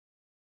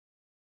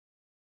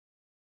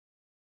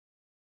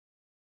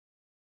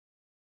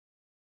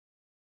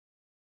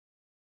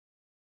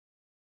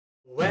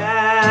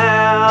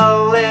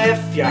Well,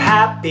 if you're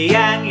happy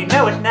and you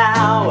know it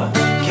now,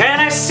 can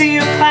I see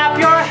you clap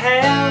your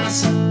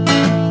hands?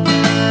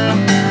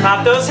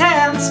 Clap those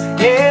hands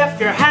if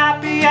you're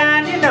happy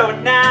and you know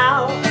it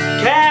now.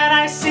 Can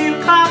I see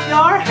you clap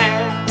your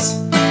hands?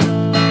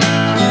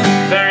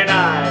 Very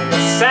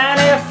nice. And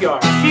if you're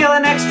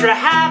feeling extra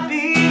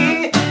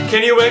happy,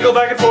 can you wiggle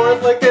back and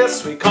forth like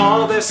this? We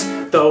call this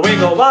the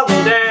wiggle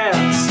woggle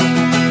dance.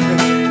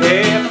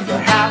 If you're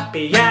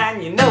happy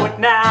and you know it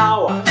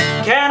now,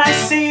 can I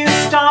see you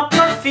stomp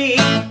your feet?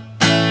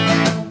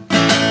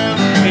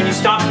 Can you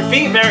stomp your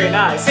feet? Very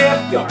nice.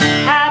 If you're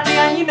happy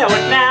and you know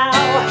it now,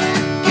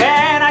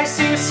 can I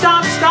see you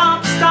stomp,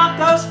 stomp, stomp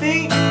those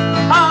feet?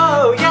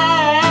 Oh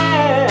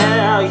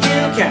yeah!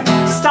 You can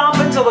stomp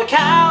until the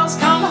cows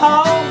come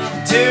home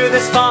to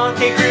this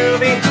funky,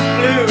 groovy,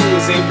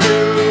 bluesy,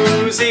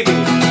 bluesy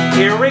beat.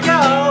 Here we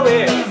go.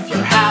 If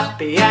you're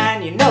happy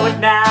and you know it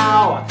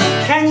now,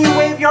 can you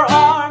wave your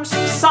arms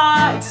from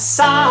side to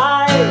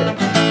side?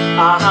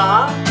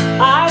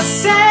 I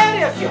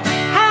said if you're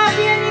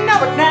happy and you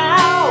know it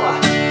now,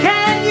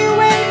 can you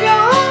wave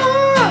your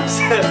arms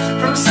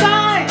from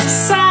side to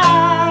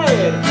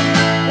side?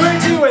 We're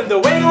doing the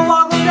wiggle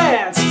woggle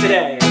dance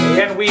today,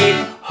 and we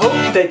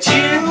hope that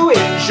you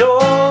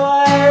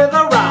enjoy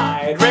the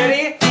ride.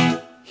 Ready?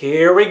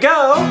 Here we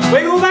go.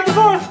 Wiggle back and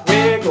forth.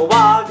 Wiggle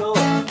woggle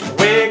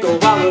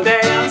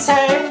dance.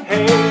 Hey,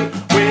 hey.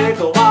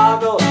 Wiggle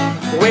woggle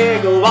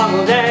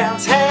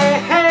dance. Hey,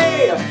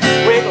 hey.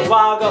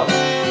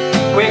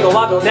 Wiggle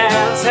woggle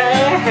dance.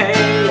 Hey, hey.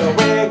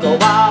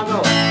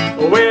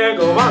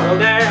 Wiggle woggle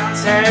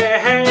dance. Hey,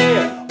 hey.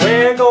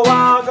 Wiggle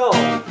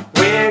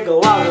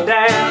woggle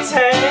dance.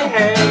 Hey,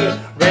 hey.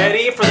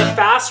 Ready for the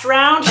fast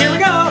round? Here we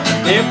go.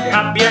 If you're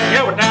happy and you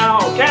know it now,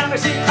 can I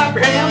see you clap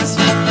your hands?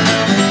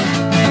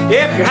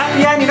 If you're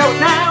happy and you know it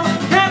now,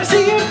 can I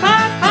see you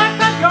clap, clap,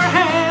 clap your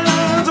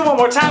hands? One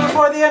more time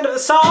before the end of the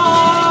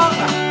song.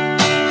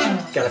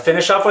 Gotta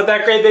finish off with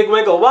that great big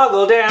wiggle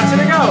woggle dance. Here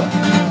we go.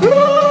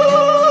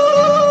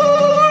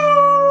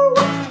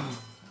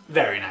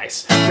 Very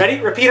nice.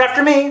 Ready? Repeat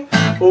after me.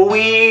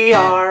 We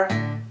are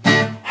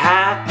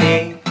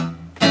happy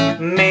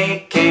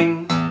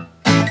making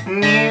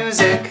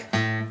music.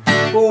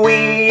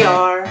 We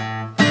are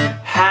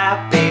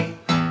happy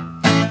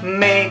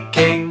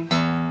making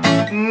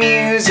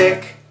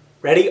music.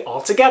 Ready?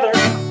 All together.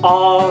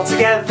 All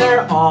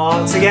together,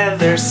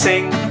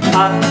 sing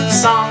a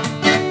song.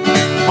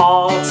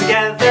 All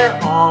together,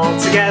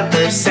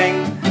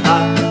 sing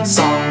a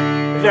song.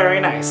 Very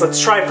nice. Let's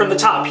try from the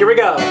top. Here we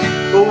go.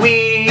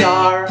 We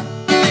are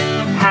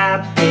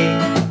happy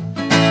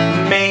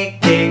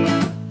making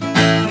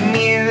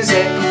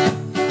music.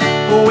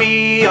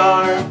 We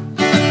are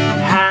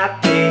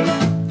happy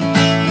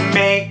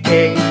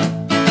making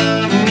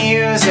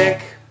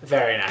music.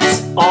 Very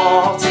nice.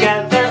 All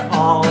together,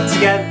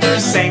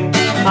 sing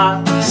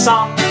a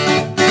song.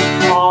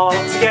 All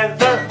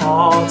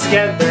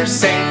together,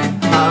 sing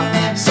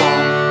a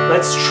song.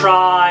 Let's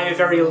try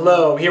very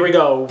low. Here we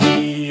go.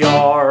 We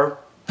are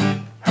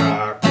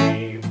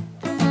happy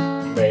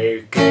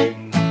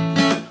making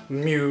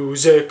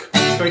music.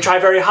 Can we try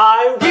very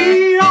high?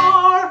 We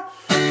are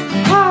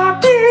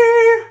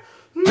happy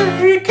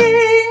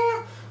making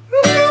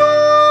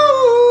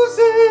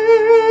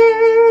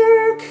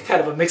music.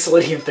 Kind of a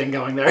Mixolydian thing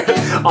going there.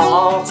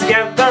 All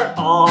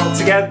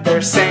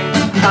together, sing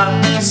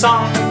a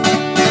song.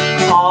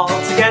 All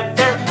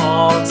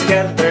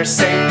together,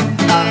 sing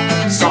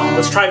a song.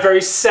 Let's try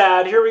very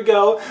sad. Here we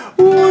go.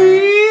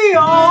 We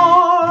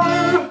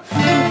are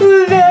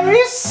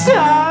very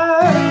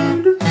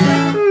sad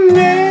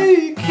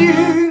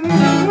making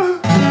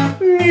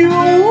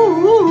music.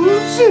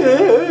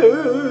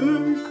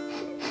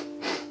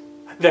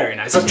 Very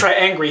nice. Let's try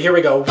angry. Here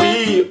we go.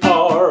 We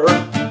are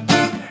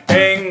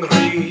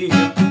angry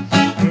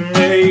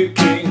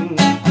making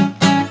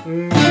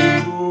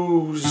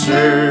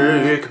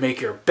music.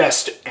 Make your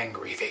best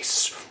angry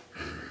face.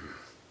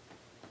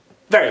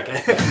 Very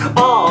good.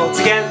 All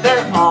together,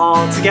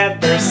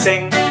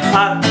 sing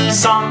a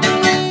song.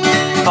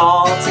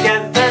 All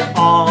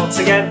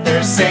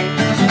together, sing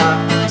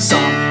a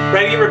song.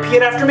 Ready?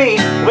 Repeat after me.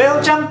 We'll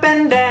jump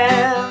and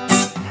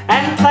dance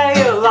and play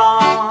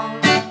along.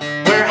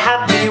 We're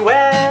happy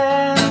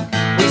when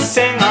we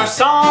sing our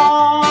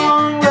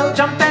song. We'll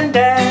jump and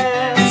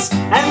dance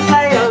and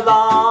play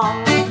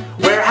along.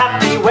 We're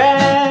happy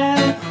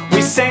when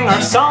we sing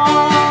our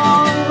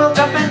song. We'll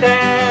jump and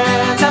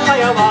dance and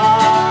play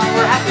along.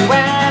 We're happy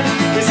when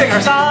we sing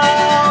our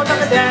song.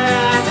 Jump and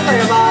dance and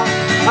play along.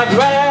 Happy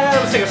when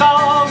we sing our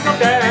song. Jump,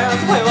 dance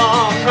and play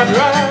along. Happy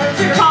when we sing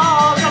our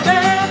song. Jump,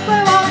 dance,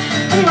 play along.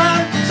 Happy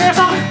when we sing our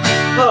song.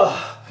 Oh.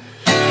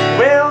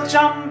 We'll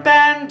jump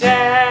and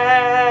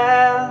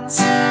dance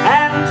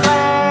and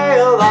play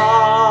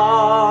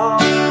along.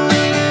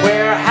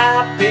 We're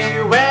happy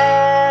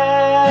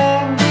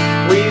when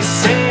we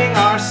sing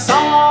our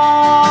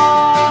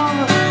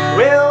song.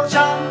 We'll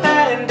jump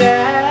and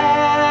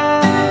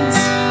dance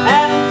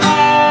and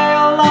play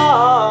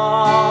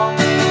along.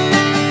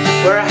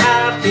 We're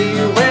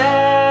happy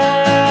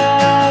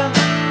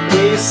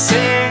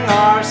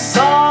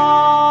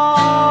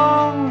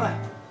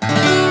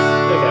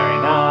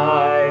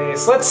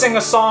guys, let's sing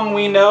a song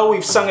we know.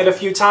 We've sung it a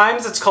few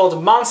times. It's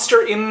called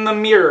Monster in the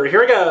Mirror.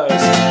 Here it goes.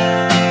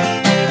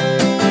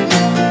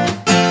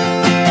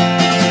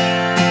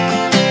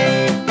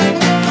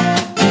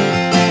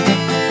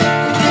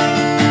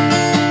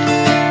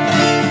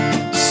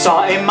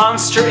 Saw a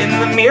monster in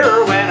the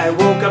mirror when I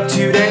woke up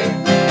today.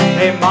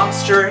 A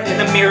monster in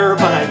the mirror,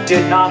 but I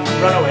did not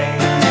run away.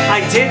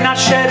 I did not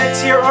shed a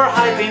tear or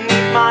hide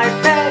beneath my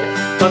bed.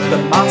 But the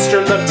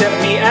monster looked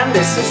at me and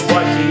this is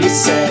what he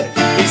said.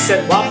 He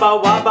said,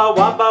 wabba wabba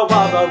wabba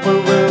wabba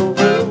woo woo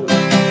woo.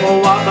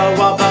 Oh, wabba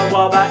wabba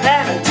wabba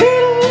and a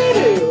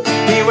doo-doo.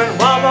 He went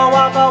wabba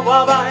wabba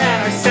wabba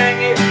and I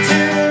sang it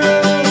too.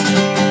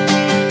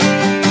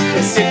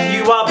 'Cause if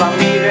you wabba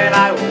me, then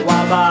I will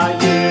wabba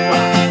you.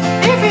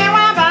 If you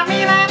wabba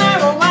me, then I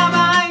will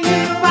wabba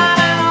you.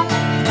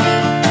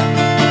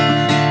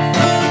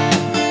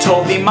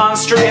 Told the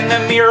monster in the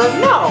mirror,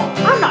 no,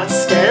 I'm not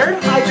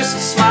scared. I just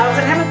smiled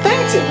at him and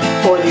thanked him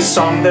for the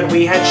song that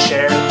we had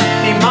shared.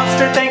 The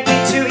monster thanked me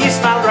too, he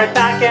smiled right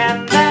back,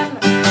 and then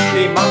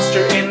the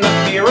monster in the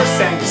mirror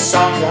sang the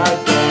song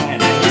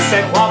again. And he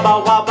said,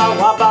 wabba wabba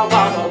wabba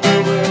wabba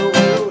woo woo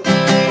woo.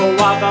 Oh,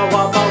 wabba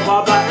wabba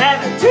wabba and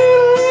a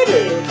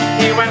doo-doo.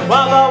 He went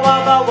wabba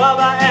wabba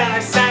wabba and I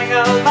sang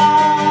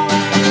along.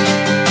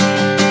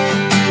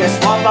 Yes,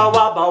 wabba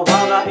wabba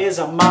wabba is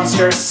a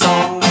monster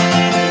song.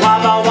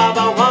 Wabba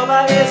wabba wabba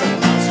is a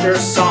monster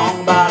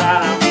song. Ba-da-da.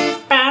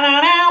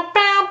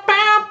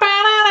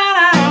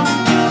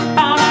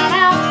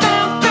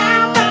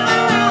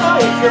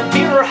 Your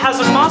mirror has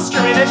a monster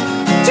in it,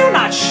 do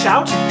not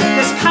shout.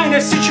 This kind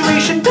of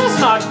situation does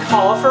not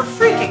call for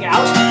freaking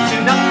out.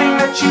 Do nothing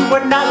that you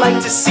would not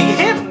like to see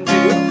him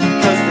do,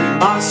 'cause the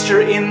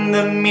monster in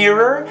the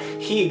mirror,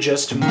 he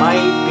just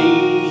might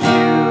be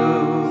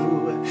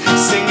you.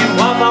 Singing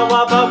wabba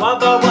wabba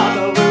wabba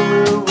wabba woo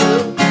woo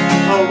woo.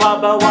 Oh,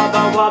 wabba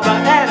wabba wabba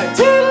and a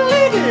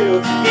diddly-doo.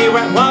 He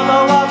went wabba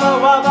wabba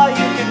wabba,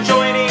 you can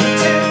join him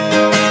too.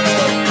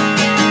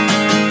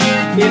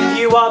 If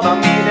you wabba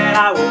me, then I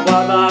will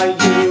wabba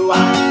you.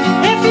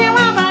 If you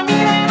wabba me,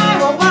 then I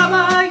will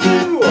wabba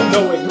you.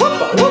 Knowing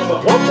wabba wabba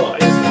wabba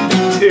is the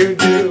thing to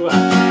do.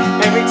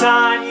 Every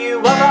time you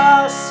wabba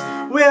us,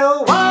 we'll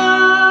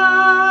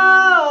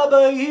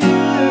wabba you.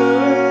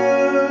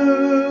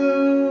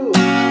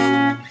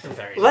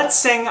 Let's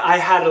sing I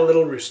Had a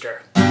Little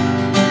Rooster.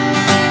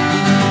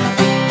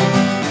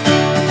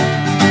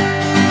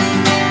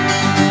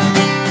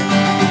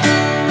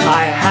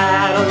 I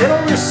had a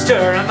little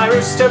rooster, and my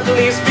rooster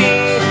pleased me.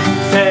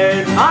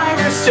 Fed my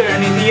rooster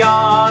neath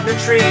yonder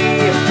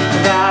tree.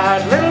 That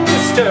little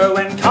rooster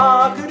went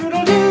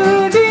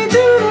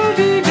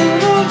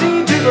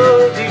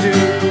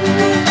cock-a-doodle-doo-dee-doodle-dee-doodle-dee-doodle-dee-doo.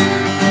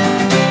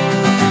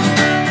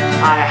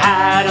 I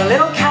had a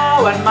little cow,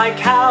 and my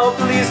cow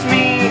pleased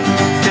me.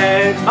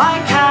 Fed my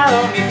cow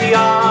neath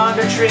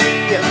yonder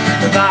tree.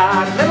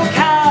 That little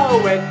cow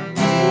went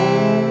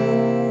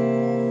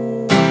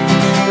moo.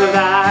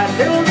 That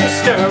little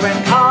rooster went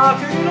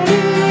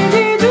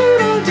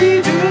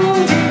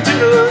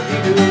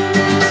cock-a-doodle-dee-doodle-dee-doodle-dee-doodle-dee-doo.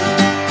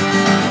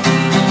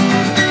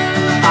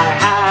 I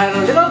had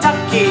a little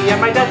ducky, and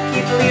my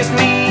ducky pleased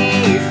me.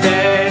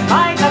 Fed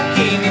my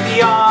ducky neath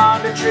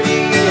yonder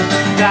tree.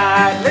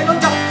 That little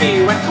ducky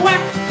went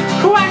quack,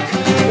 quack.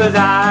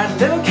 That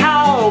little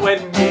cow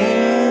went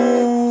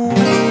moo.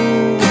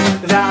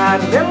 That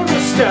little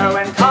rooster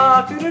went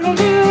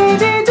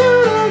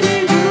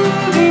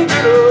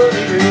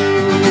cock-a-doodle-doo-dee-doodle-dee-doodle-dee-doodle-dee-doo.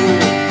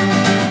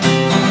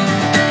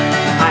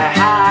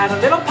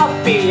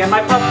 And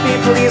my puppy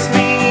pleased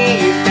me.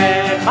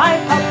 Fed my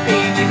puppy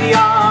neath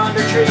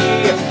yonder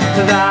tree.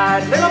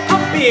 That little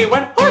puppy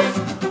went woof,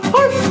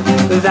 woof.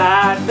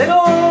 That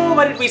little,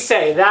 what did we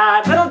say?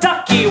 That little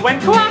ducky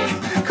went quack,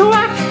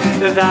 quack.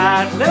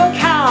 That little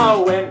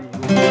cow went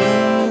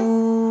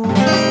moo.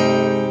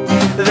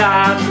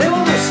 That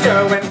little rooster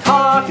went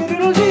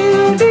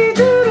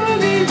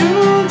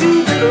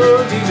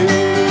cock-a-doodle-doo-dee-doodle-dee-doodle-dee-doodle-dee-doo.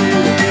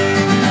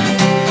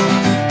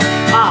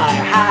 I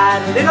had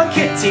a little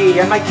kitty,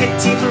 and my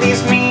kitty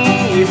pleased me.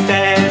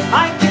 Fed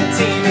my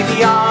kitty neath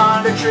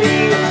yonder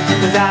tree.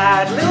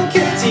 That little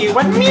kitty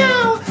went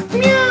meow,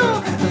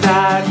 meow.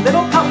 That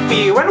little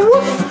puppy went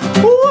woof,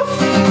 woof.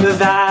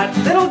 That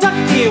little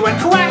ducky went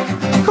quack,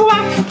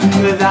 quack.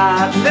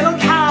 That little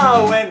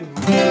cow went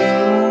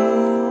moo.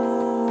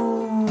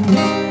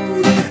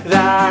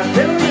 That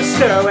little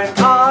rooster went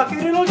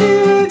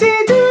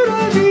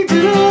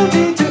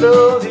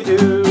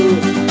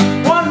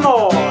cock-a-doodle-doo-dee-doodle-dee-doodle-dee-doodle-dee-doo. One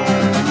more.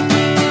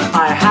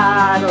 I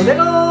had a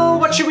little,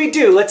 what should we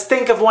do? Let's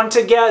think of one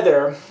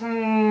together.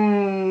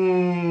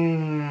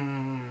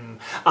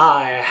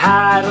 I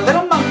had a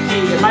little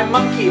monkey, and my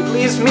monkey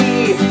pleased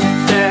me.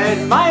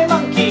 Fed my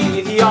monkey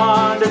neath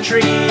yonder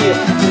tree.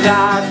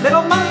 That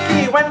little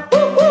monkey went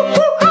woo woo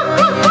woo ha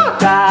ha ha.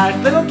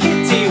 That little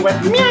kitty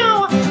went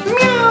meow,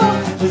 meow.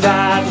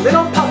 That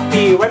little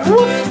puppy went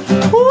woof,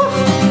 woof.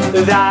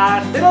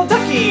 That little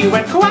ducky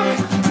went quack,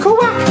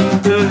 quack.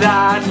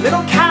 That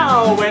little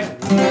cow went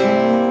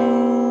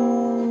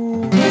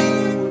moo.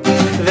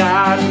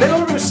 That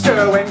little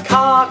rooster went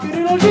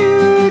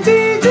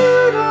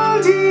cock-a-doodle-doo-dee-doodle.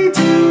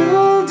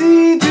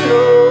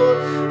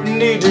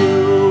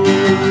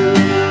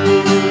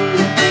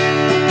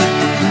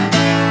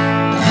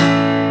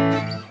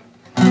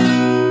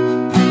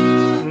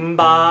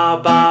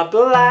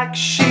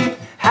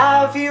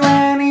 have you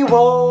any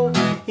wool?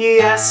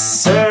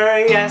 Yes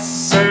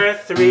sir,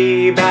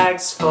 3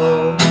 bags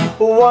full.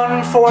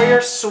 1 for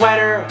your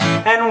sweater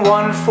and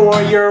 1 for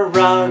your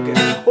rug.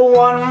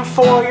 1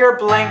 for your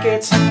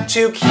blanket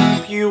to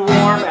keep you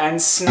warm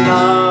and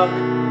snug.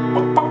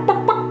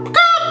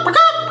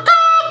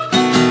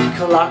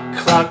 Cluck,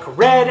 cluck,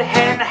 red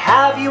hen,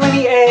 have you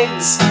any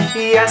eggs?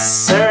 Yes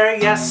sir,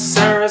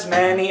 as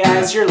many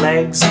as your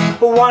legs.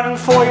 1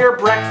 for your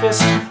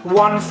breakfast,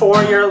 1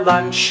 for your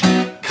lunch.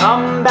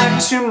 Come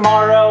back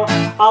tomorrow,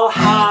 I'll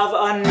have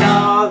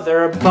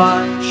another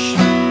bunch.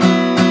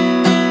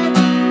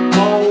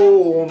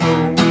 Oh,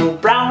 moo, moo,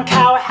 brown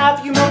cow,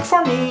 have you milk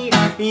for me?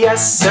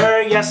 Yes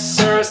sir,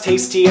 as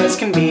tasty as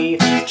can be.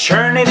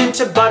 Churn it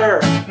into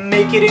butter,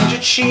 make it into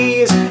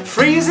cheese,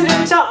 freeze it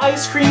into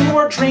ice cream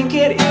or drink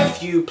it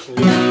if you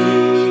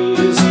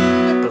please.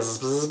 Buzz,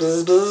 buzz,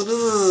 buzz, buzz,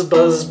 buzz,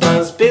 buzz,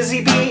 buzz.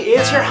 Busy bee,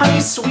 is your honey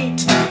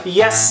sweet?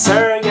 Yes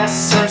sir,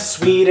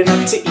 sweet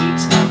enough to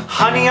eat.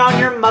 Honey on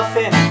your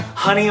muffin,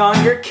 honey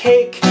on your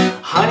cake,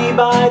 honey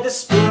by the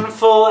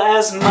spoonful,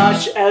 as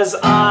much as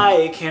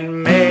I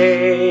can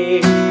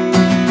make.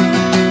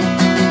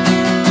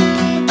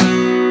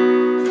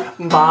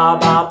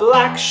 Baba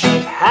black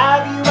sheep,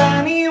 have you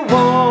any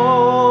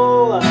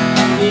wool?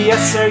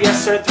 Yes sir,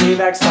 3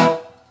 bags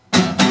full.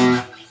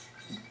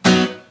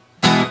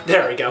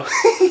 There we go.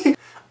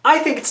 I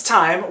think it's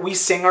time we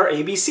sing our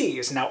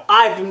ABCs. Now,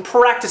 I've been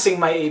practicing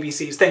my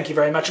ABCs, thank you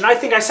very much, and I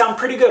think I sound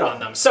pretty good on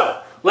them.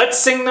 So, let's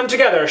sing them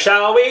together,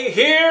 shall we?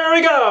 Here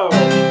we go!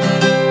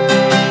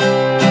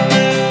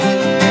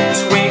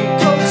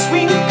 Twinkle,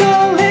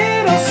 twinkle,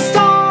 little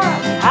star,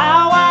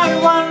 how I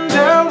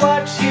wonder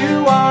what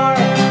you are.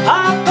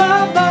 Up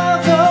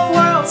above the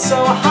world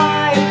so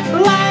high,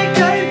 like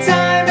a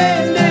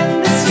diamond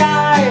in the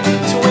sky.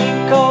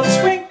 Twinkle,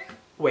 twinkle...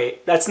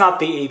 Wait, that's not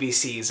the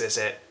ABCs, is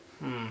it?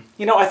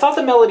 You know, I thought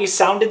the melody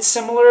sounded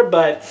similar,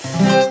 but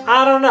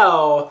I don't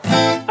know.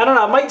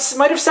 It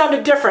might have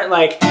sounded different,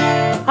 like,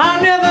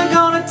 I'm never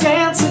gonna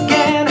dance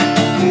again.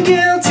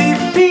 Guilty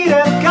feet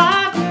have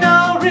got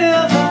no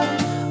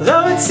rhythm,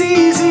 though it's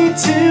easy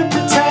to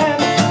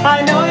pretend.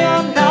 I know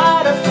you're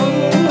not a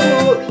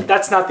fool.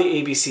 That's not the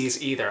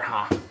ABCs either,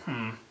 huh?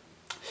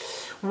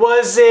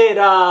 Was it,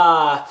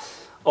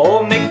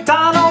 Old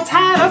MacDonald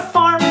had a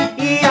farm,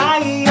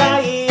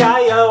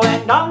 E-I-E-I-E-I-O,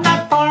 and on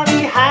that farm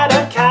he had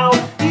a cow,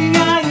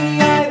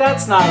 E-I-E-I.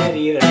 That's not it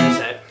either, is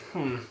it?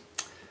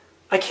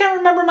 I can't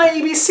remember my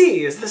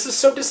ABCs. This is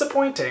so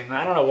disappointing.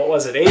 I don't know, what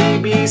was it? A,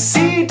 B,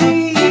 C,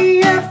 D,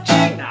 E, F, G.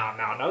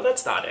 No,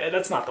 that's not it.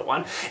 That's not the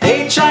one.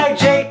 H, I,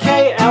 J,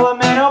 K, L,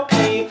 M, N, O,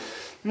 P.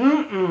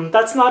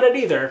 That's not it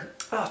either.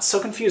 Oh, it's so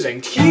confusing.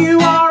 Q,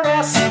 R,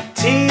 S,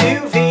 T, U,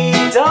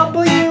 V,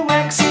 W,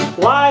 X,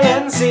 Y,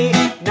 and Z.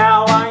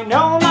 Now I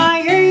know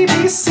my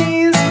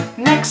ABCs.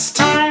 Next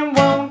time,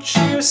 won't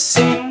you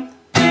sing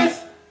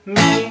with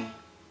me?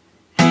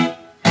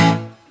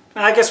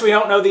 I guess we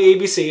don't know the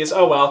ABCs.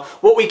 Oh well.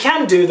 What we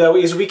can do, though,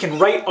 is we can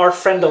write our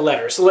friend a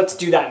letter. So let's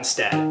do that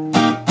instead.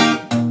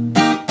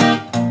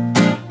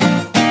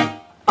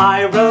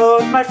 I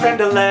wrote my friend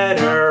a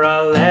letter,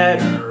 a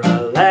letter,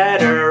 a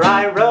letter.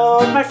 I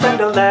wrote my friend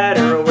a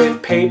letter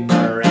with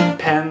paper and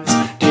pens.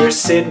 Dear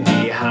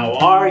Sydney, how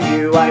are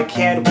you? I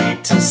can't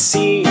wait to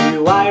see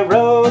you. I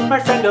wrote my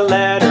friend a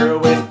letter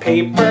with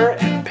paper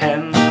and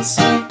pens.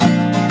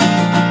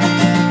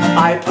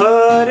 I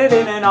put it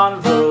in an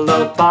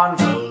envelope,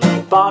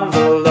 envelope,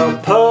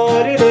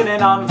 put it in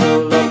an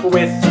envelope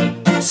with a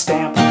new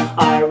stamp.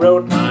 I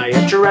wrote my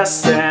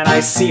address, then I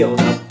sealed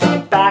up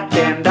the back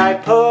end. I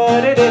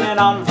put it in an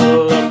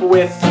envelope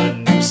with a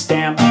new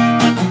stamp.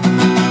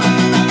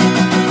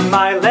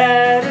 My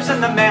letter's in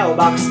the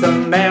mailbox, the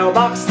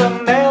mailbox, the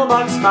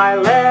mailbox. My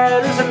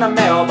letter's in the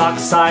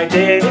mailbox, I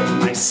did it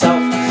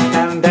myself.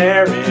 And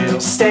there it'll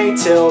stay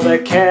till the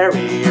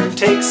carrier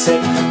takes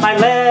it. My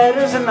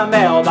letter's in the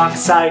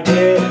mailbox, I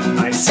did it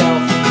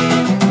myself.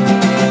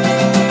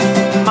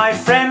 My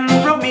friend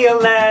wrote me a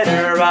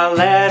letter, a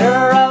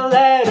letter, a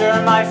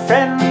letter. My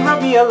friend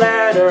wrote me a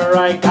letter,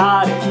 I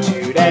got it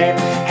today.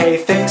 Hey,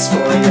 thanks for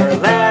your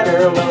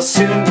letter, we'll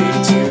soon be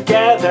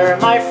together.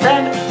 My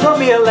friend wrote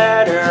me a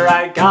letter,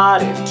 I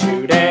got it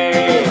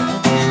today.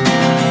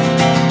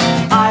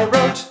 I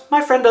wrote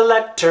my friend a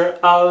letter,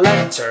 a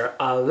letter,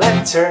 a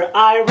letter.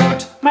 I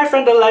wrote my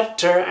friend a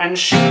letter and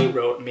she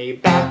wrote me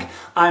back.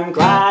 I'm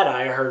glad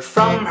I heard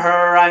from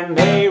her, I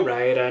may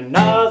write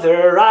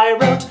another. I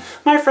wrote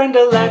my friend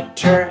a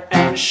letter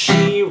and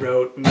she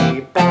wrote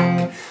me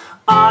back.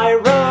 I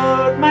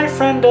wrote my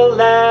friend a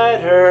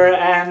letter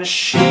and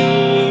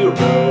she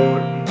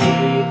wrote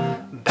me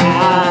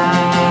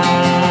back.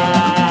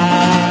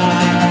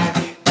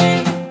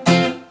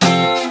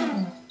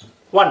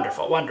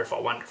 Wonderful,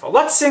 wonderful, wonderful.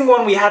 Let's sing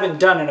one we haven't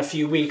done in a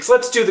few weeks.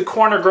 Let's do the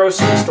corner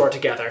grocery store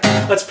together.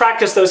 Let's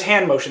practice those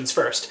hand motions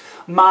first.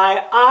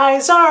 My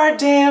eyes are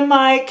dim,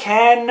 I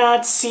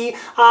cannot see.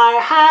 I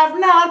have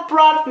not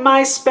brought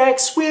my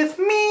specs with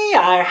me.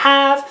 I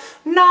have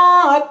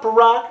not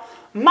brought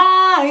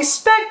my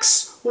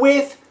specs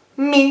with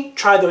me.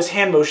 Try those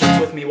hand motions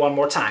with me one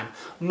more time.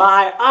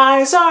 My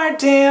eyes are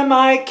dim,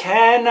 I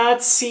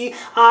cannot see.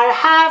 I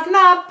have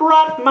not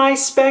brought my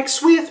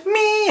specs with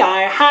me.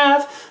 I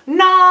have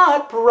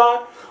not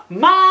brought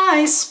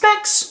my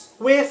specs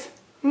with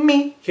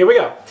me. Here we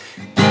go.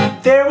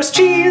 There was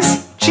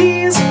cheese,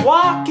 cheese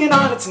walking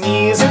on its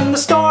knees in the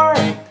store.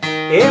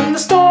 In the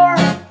store,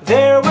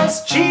 there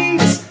was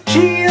cheese,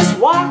 cheese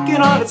walking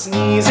on its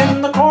knees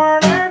in the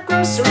corner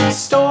grocery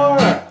store.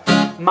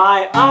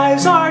 My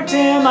eyes are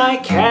dim, I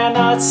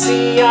cannot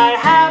see. I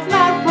have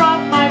not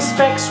brought my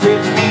specs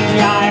with me.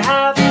 I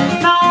have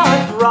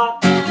not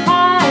brought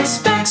my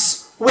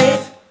specs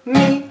with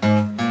me.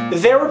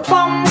 There were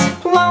plums,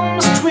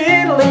 plums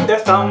twiddling their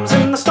thumbs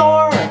in the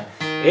store.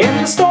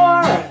 In the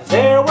store,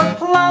 there were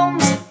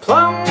plums,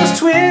 plums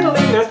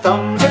twiddling their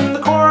thumbs in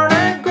the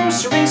corner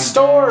grocery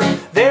store.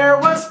 There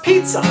was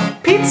pizza,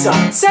 pizza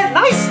said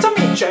nice to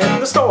meet you in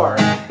the store.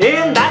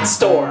 In that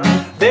store,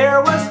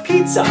 there was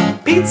pizza,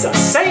 pizza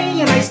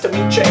saying nice to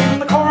meet you in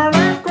the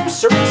corner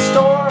grocery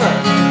store.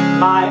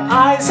 My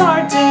eyes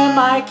are dim,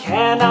 I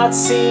cannot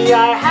see.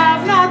 I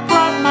have not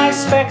brought my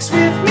specs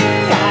with me.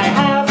 I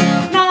have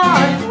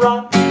not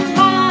brought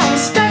my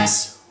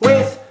specs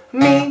with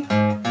me.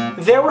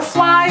 There were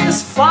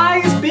flies,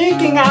 flies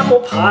baking apple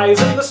pies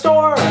in the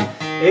store.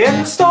 In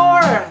the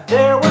store,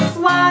 there were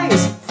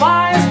flies,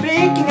 flies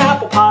baking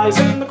apple pies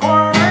in the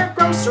corner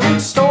grocery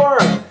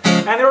store.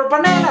 And there were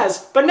bananas,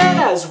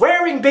 bananas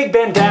wearing big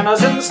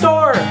bandanas in the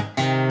store.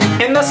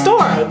 In the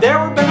store, there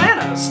were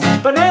bananas,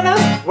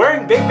 bananas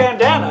wearing big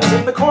bandanas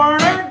in the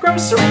corner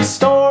grocery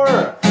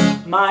store.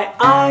 My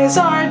eyes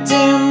are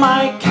dim,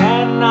 I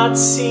cannot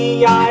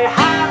see. I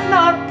have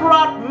not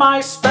brought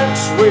my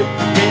specs with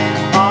me.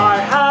 I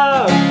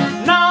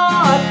have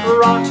not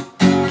brought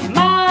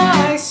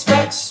my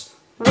specs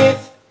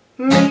with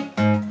me.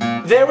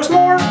 There was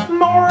more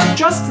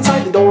just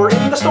inside the door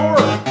in the store.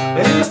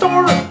 And in the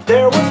store,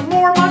 there was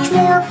more, much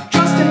more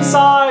just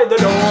inside the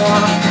door.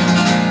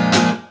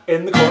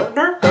 In the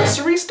corner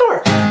grocery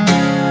store.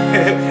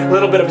 A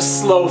little bit of a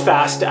slow,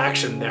 fast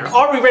action there.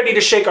 Are we ready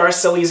to shake our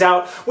sillies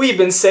out? We've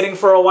been sitting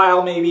for a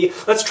while maybe.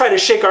 Let's try to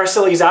shake our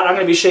sillies out. I'm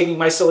going to be shaking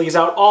my sillies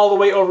out all the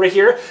way over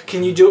here.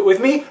 Can you do it with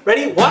me?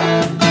 Ready? 1,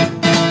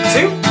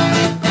 2,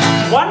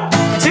 1,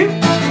 2,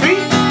 3,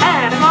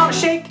 and I'm gonna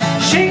shake,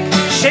 shake,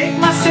 shake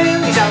my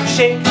sillies out.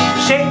 Shake,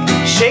 shake,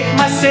 shake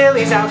my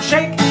sillies out.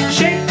 Shake,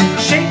 shake,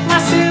 shake my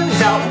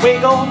sillies out.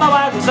 Wiggle my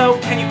waggles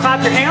out. Can you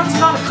clap your hands?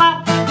 I'm gonna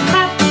clap,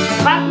 clap,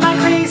 clap my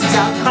crazies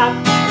out. Clap,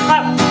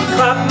 clap,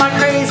 clap my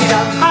crazies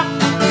out. Clap,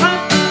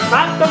 clap,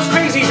 clap those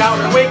crazies out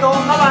and wiggle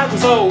my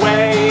waggles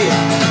away.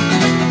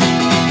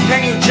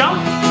 Can you jump?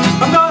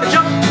 I'm gonna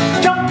jump,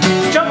 jump,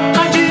 jump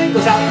my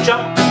jiggles out.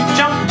 Jump,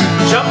 jump,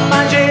 jump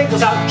my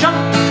jiggles out. Jump,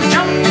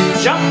 jump,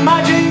 jump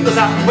my jiggles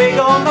out.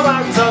 Wiggle my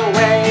waggles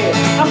away.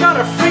 I'm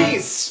gonna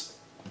freeze.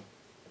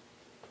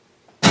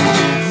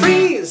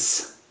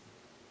 Freeze.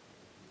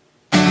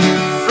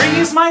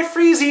 Freeze my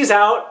freezies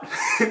out.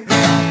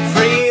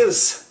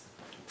 Freeze.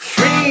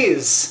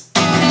 Freeze.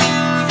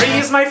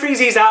 Freeze my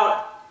freezies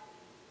out.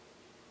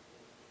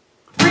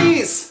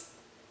 Freeze.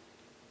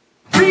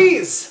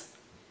 Freeze.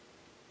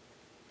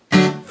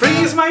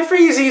 Freeze my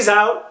freezies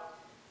out.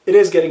 It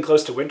is getting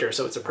close to winter,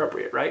 so it's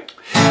appropriate, right?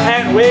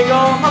 And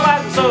wiggle my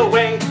waggles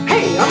away.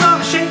 Hey, I'm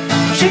gonna shake,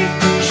 shake,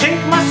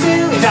 shake my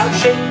sillies out.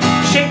 Shake,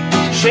 shake,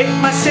 shake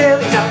my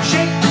sillies out.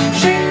 Shake,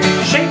 shake,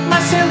 shake my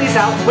sillies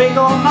out.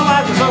 Wiggle my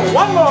waggles away.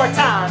 One more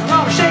time.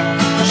 I'm gonna shake,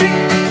 shake,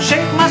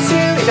 shake my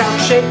sillies out.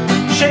 Shake,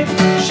 shake,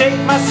 shake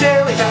my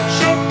sillies out.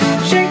 Shake,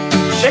 shake,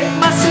 shake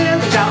my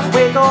sillies out.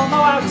 Wiggle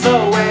my waggles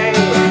away.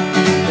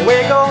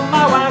 Wiggle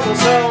my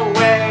waggles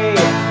away.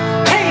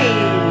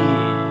 Hey!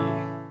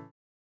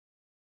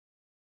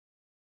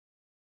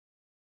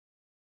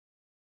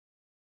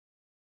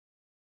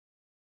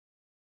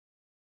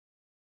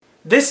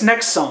 This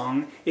next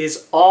song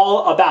is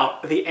all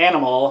about the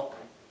animal,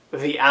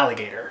 the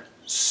alligator.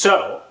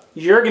 So,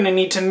 you're gonna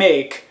need to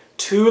make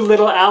 2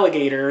 little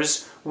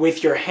alligators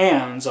with your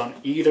hands on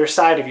either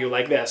side of you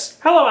like this.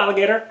 Hello,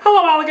 alligator.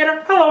 Hello,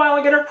 alligator. Hello,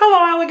 alligator. Hello,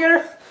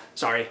 alligator.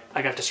 Sorry,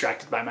 I got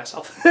distracted by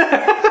myself.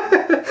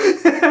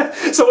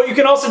 So what you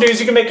can also do is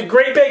you can make a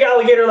great big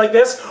alligator like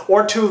this,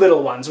 or 2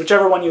 little ones,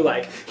 whichever one you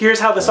like. Here's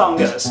how the song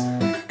goes.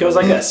 It goes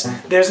like this.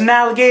 There's an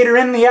alligator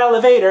in the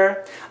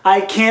elevator.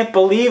 I can't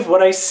believe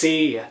what I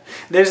see.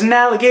 There's an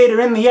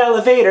alligator in the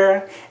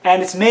elevator,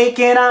 and it's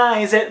making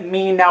eyes at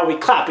me. Now we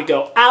clap. We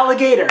go,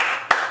 alligator,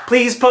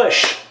 please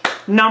push.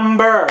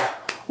 Number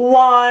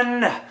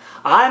 1.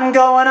 I'm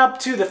going up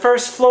to the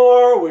first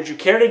floor. Would you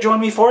care to join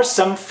me for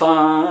some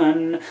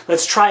fun?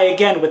 Let's try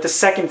again with the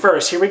second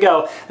verse. Here we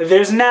go.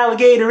 There's an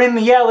alligator in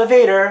the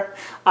elevator.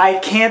 I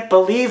can't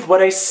believe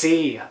what I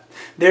see.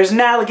 There's an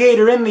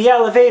alligator in the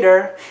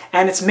elevator,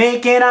 and it's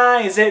making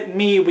eyes at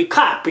me. We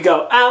clap. We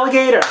go,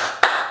 alligator,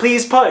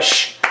 please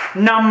push.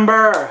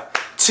 Number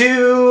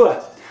 2.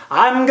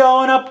 I'm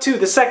going up to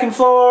the second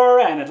floor,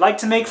 and I'd like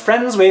to make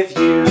friends with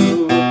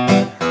you.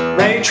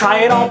 Ready to try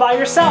it all by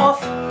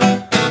yourself?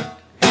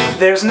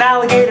 There's an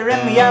alligator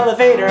in the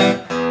elevator.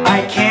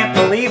 I can't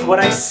believe what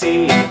I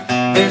see.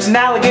 There's an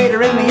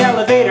alligator in the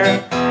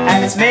elevator,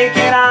 and it's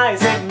making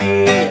eyes at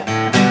me.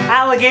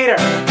 Alligator,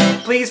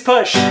 please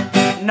push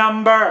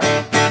number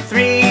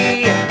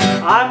 3.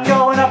 I'm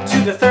going up to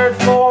the 3rd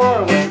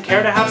floor. Would you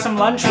care to have some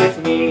lunch with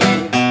me?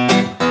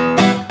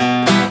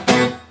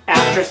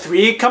 After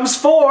 3 comes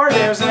 4.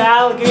 There's an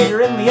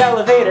alligator in the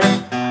elevator.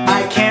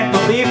 I can't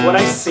believe what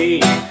I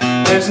see.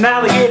 There's an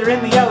alligator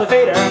in the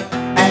elevator,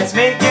 and it's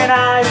making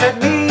eyes at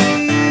me.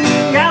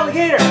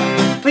 Alligator,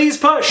 please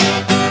push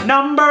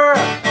number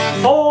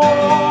 4.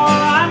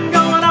 I'm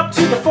going up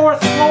to the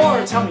 4th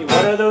floor. Tell me,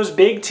 what are those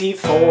big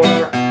teeth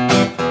for?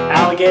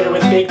 Alligator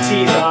with big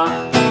teeth,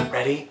 huh?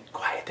 Ready?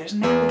 Quiet. There's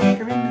an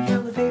alligator in the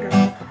elevator.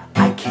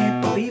 I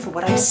can't believe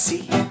what I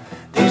see.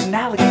 There's an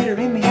alligator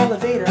in the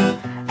elevator,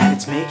 and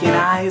it's making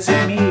eyes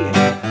at me.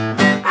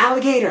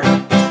 Alligator,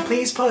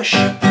 please push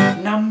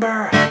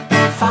number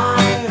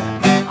 5.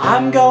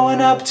 I'm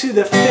going up to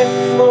the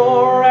 5th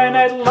floor, and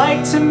I'd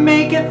like to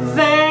make it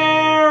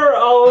there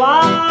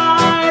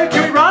alive.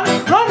 Can we run?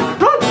 Run, run,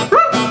 run, run,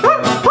 run,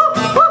 run,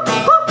 run,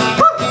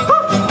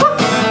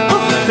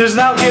 run. There's an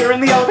alligator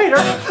in the elevator.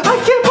 I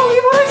can't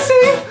believe what I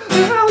see.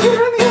 There's an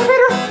alligator in the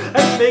elevator,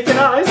 and it's making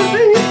eyes at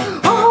me.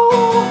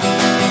 Oh.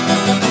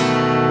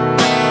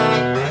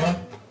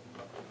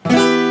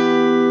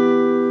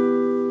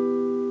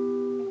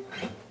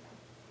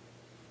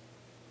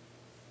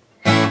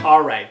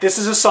 Alright, this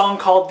is a song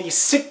called the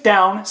Sit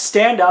Down,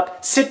 Stand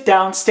Up, Sit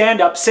Down, Stand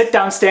Up, Sit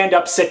Down, Stand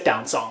Up, Sit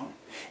Down song.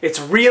 It's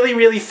really,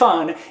 really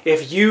fun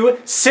if you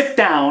sit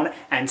down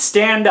and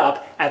stand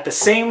up at the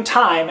same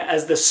time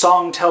as the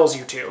song tells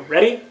you to.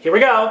 Ready? Here we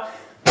go.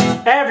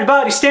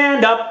 Everybody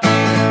stand up.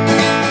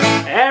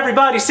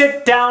 Everybody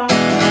sit down.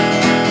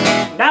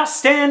 Now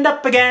stand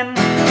up again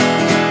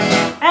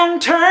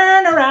and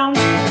turn around.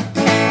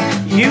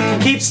 You can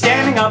keep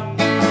standing up,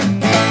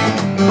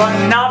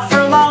 but not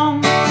for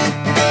long.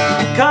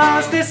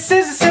 'Cause this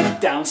is a sit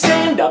down,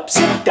 stand up,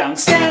 sit down,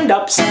 stand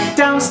up, sit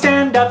down,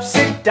 stand up,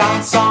 sit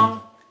down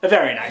song.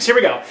 Very nice. Here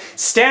we go.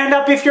 Stand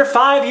up if you're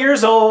 5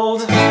 years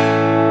old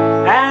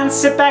and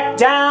sit back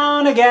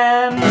down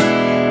again.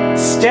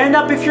 Stand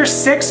up if you're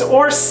 6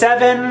 or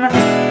 7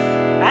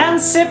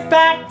 and sit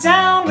back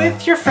down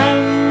with your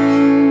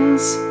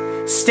friends.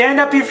 Stand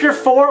up if you're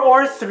 4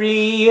 or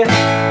 3.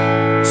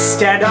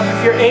 Stand up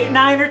if you're 8,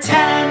 9, or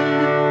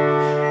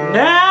 10.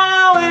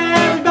 Now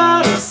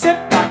everybody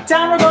sit back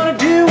down. We're gonna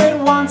do it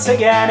once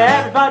again.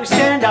 Everybody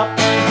stand up.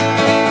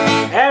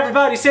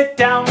 Everybody sit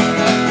down.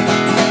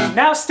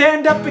 Now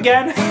stand up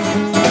again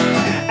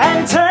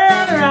and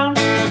turn around.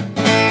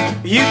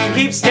 You can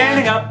keep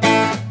standing up,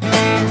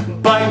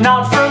 but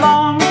not for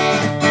long.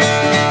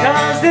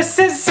 'Cause this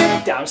is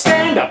sit down,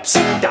 stand up,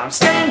 sit down,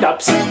 stand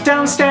up, sit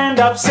down, stand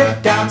up,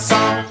 sit down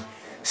song.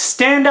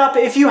 Stand up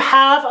if you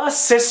have a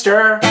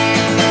sister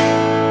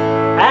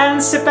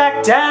and sit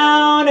back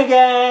down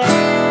again.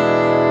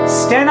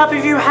 Stand up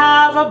if you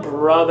have a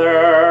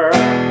brother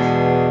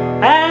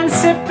and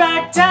sit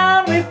back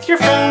down with your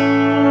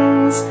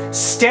friends.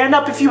 Stand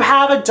up if you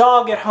have a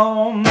dog at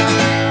home.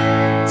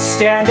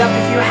 Stand up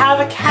if you have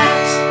a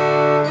cat.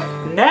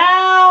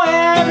 Now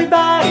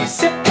everybody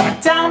sit back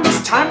down.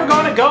 This time we're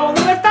gonna go a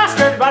little bit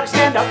faster. Everybody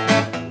stand up.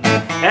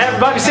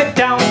 Everybody sit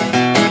down.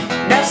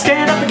 Now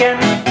stand up again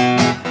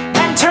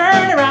and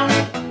turn around.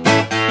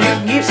 You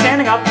can keep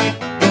standing up,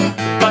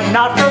 but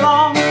not for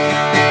long.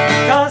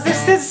 'Cause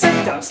this is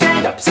sit down,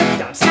 stand up, sit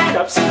down, stand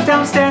up, sit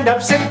down, stand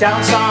up, sit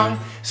down song.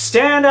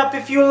 Stand up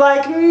if you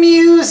like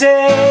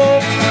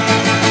music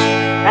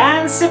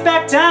and sit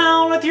back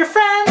down with your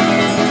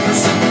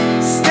friends.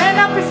 Stand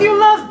up if you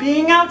love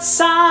being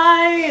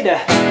outside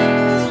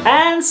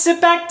and sit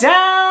back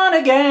down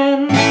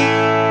again.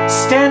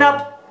 Stand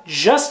up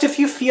just if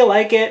you feel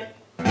like it.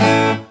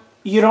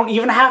 You don't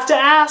even have to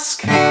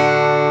ask.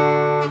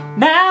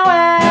 Now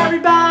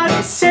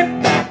everybody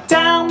sit back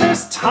down.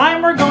 This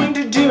time we're going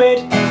to do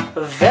it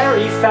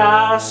very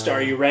fast.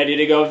 Are you ready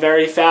to go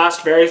very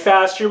fast? Very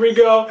fast. Here we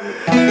go.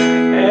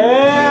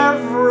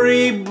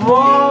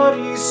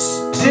 Everybody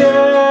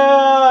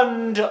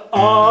stand up.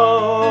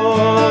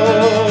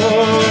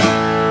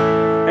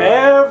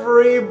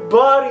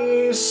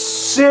 Everybody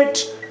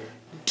sit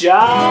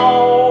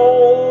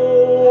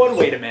down.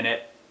 Wait a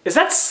minute. Is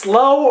that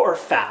slow or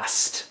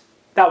fast?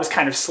 That was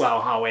kind of slow,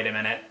 huh? Wait a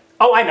minute.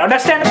 Oh, I know. Now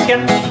stand up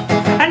again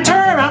and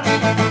turn around.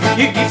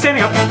 You keep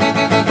standing up,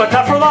 but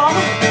not for long.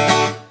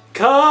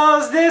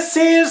 'Cause this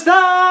is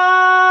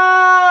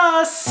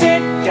the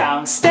sit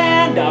down,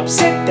 stand up,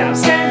 sit down,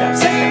 stand up,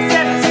 sit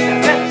down,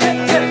 stand up, sit down,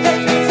 sit down,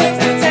 sit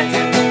down, sit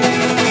down,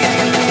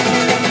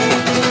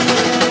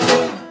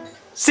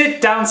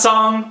 sit down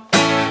song.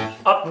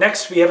 Up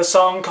next, we have a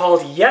song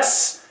called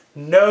Yes,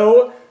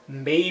 No,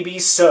 Maybe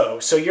So.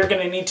 So you're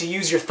gonna need to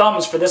use your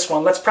thumbs for this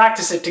one. Let's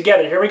practice it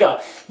together. Here we go.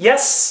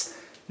 Yes,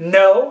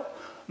 no,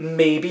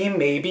 maybe,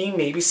 maybe,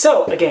 maybe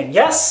so. Again,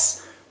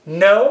 yes,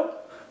 no,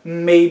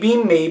 maybe,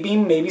 maybe,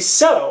 maybe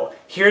so.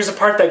 Here's a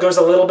part that goes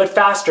a little bit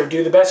faster.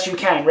 Do the best you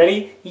can.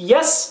 Ready?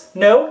 Yes,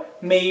 no,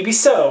 maybe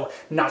so,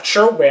 not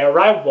sure where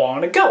I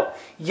wanna go.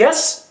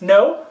 Yes,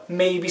 no,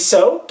 maybe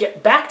so,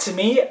 get back to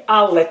me,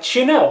 I'll let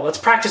you know. Let's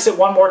practice it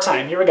one more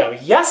time. Here we go.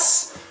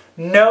 Yes,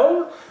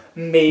 no,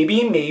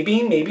 maybe,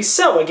 maybe, maybe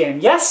so.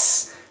 Again,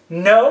 yes,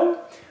 no,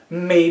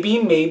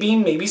 maybe, maybe,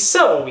 maybe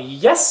so.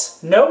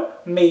 Yes, no,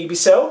 maybe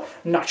so,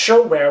 not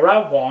sure where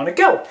I wanna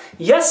go.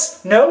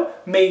 Yes, no,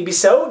 maybe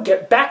so,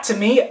 get back to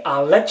me,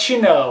 I'll let you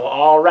know.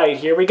 All right,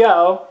 here we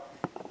go.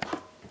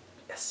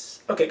 Yes,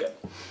 okay, good.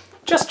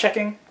 Just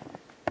checking.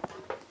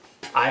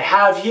 I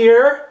have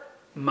here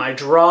my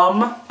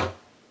drum.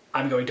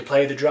 I'm going to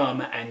play the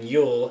drum and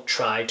you'll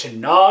try to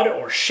nod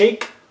or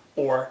shake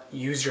or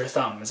use your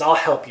thumbs. I'll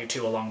help you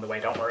too along the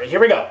way, don't worry. Here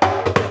we go.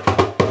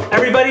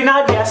 Everybody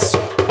nod yes.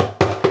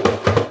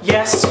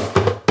 Yes.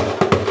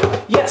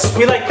 Yes,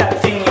 we like that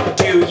thing you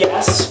do,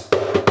 yes.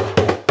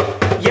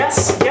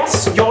 Yes,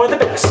 yes, you're the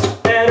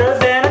best. Better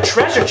than a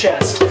treasure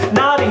chest.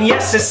 Nodding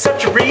yes is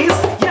such a breeze.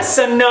 Yes,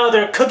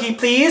 another cookie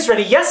please.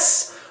 Ready,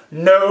 yes.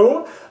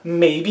 No,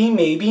 maybe,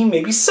 maybe,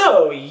 maybe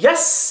so.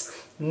 Yes,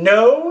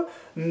 no,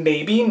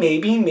 maybe,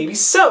 maybe, maybe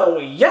so.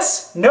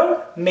 Yes,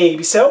 no,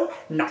 maybe so.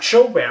 Not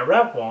sure where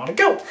I want to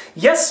go.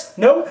 Yes,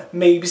 no,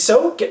 maybe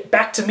so. Get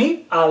back to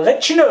me, I'll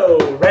let you know.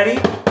 Ready?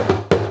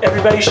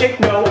 Everybody shake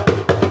no.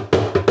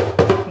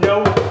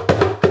 No.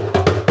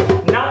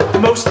 Not the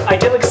most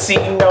idyllic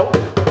scene, no.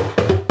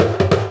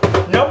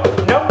 No,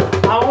 no,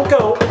 I won't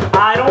go.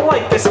 I don't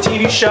like this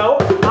TV show.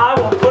 I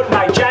won't put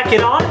my jacket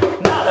on.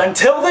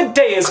 Until the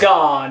day is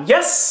gone.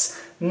 Yes,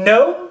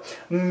 no,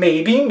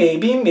 maybe,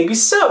 maybe, maybe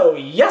so.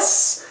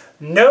 Yes,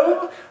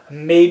 no,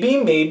 maybe,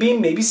 maybe,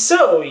 maybe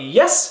so.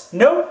 Yes,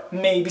 no,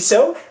 maybe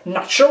so.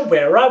 Not sure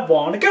where I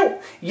want to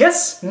go.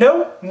 Yes,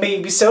 no,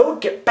 maybe so.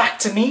 Get back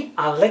to me,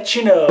 I'll let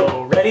you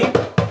know. Ready?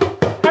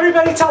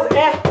 Everybody tell it.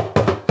 A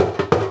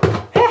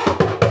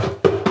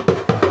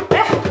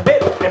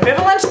bit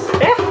ambivalent.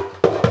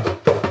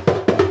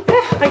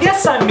 I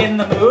guess I'm in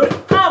the mood.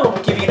 I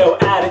won't give you no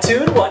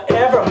attitude.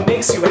 Whatever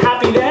makes you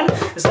happy then,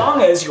 as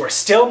long as you're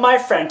still my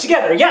friend.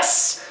 Together,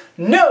 yes,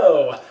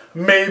 no,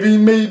 maybe,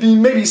 maybe,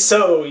 maybe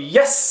so.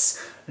 Yes,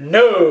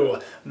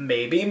 no,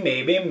 maybe,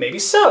 maybe, maybe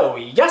so.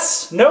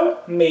 Yes, no,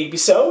 maybe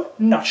so.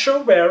 Not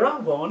sure where I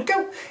want to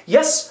go.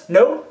 Yes,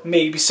 no,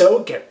 maybe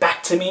so. Get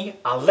back to me,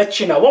 I'll let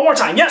you know. One more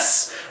time.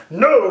 Yes,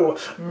 no,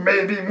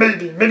 maybe,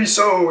 maybe, maybe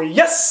so.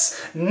 Yes,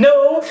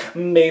 no,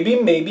 maybe,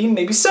 maybe,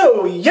 maybe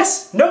so.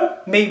 Yes, no,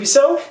 maybe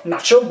so.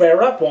 Not sure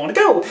where I want to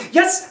go.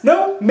 Yes,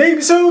 no,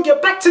 maybe so.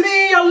 Get back to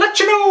me, I'll let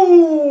you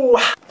know.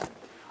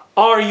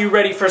 Are you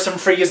ready for some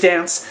freeze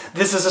dance?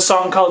 This is a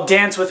song called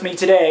Dance With Me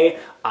Today.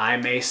 I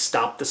may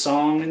stop the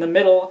song in the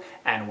middle,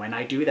 and when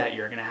I do that,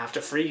 you're gonna have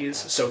to freeze.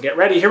 So get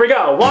ready, here we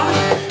go. 1,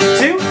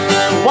 2,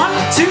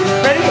 1, 2,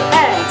 ready,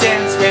 and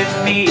dance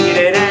with me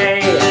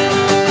today.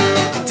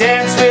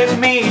 Dance with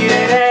me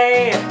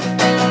today.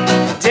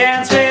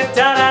 Dance with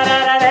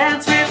da-da-da-da,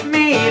 dance with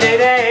me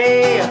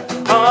today.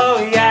 Oh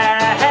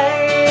yeah,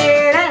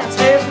 hey, dance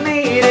with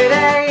me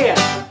today.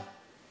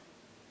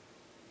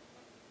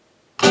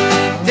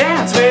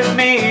 Dance with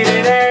me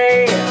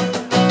today.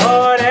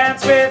 Oh,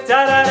 dance with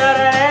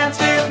da-da-da-da, dance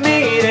with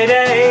me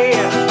today.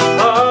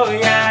 Oh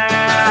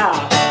yeah.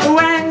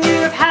 When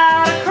you've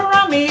had a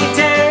crummy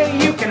day,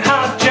 you can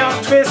hop,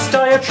 jump, twist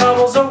all your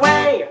troubles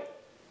away.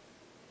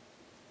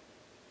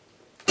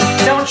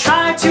 Don't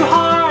try too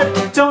hard,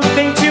 don't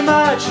think too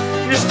much,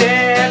 just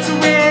dance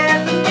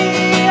with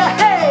me.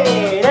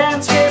 Hey,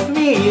 dance with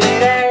me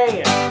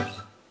today.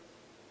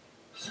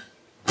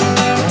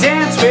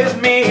 Dance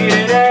with me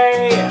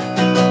today.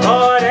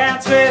 Oh,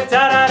 dance with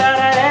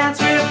da-da-da-da,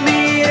 dance with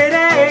me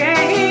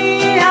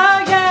today. Oh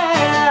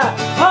yeah.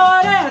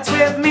 Oh, dance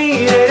with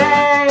me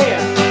today.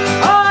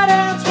 Oh,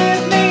 dance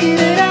with me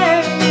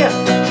today.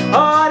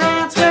 Oh,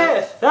 dance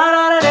with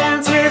da-da-da,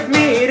 dance with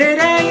me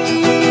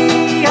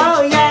today.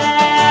 Oh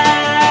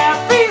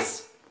yeah.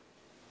 Peace.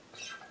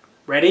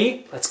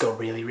 Ready? Let's go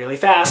really, really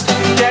fast.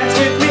 Dance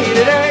with me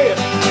today.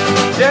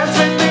 Dance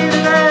with me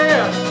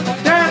today.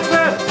 Dance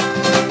with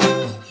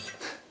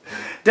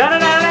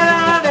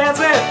da-da-da-da-da, dance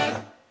with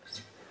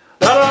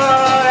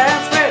da-da-da-da,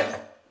 dance with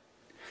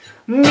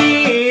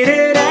me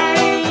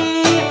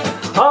today.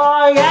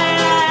 Oh yeah.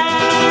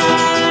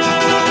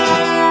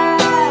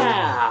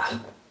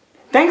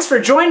 Thanks for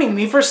joining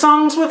me for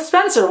Songs with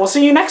Spencer. We'll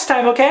see you next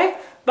time, okay?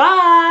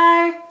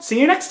 Bye. See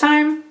you next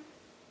time.